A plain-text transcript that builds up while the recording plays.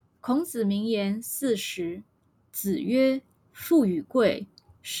孔子名言40。子曰：富与贵，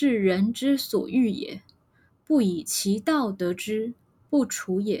是人之所欲也，不以其道得之，不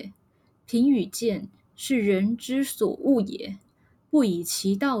处也。贫与贱，是人之所恶也，不以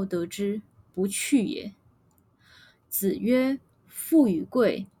其道得之，不去也。子曰：富与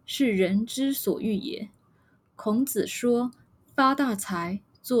贵，是人之所欲也。孔子说，发大财，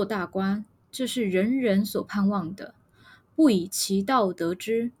做大官，这是人人所盼望的。不以其道得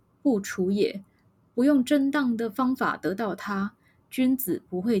之，不处也。不用正当的方法得到它，君子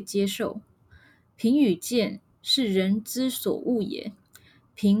不会接受。贫与贱，是人之所恶也。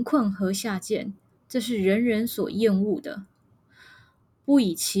贫困和下贱，这是人人所厌恶的。不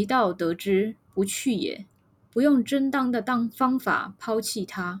以其道得之，不去也。不用正当的方法抛弃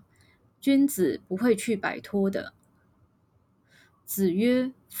它，君子不会去摆脱的。子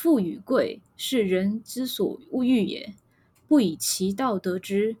曰：富与贵，是人之所欲也，不以其道得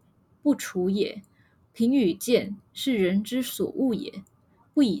之，不处也。贫与贱，是人之所恶也，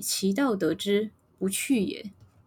不以其道得之，不去也。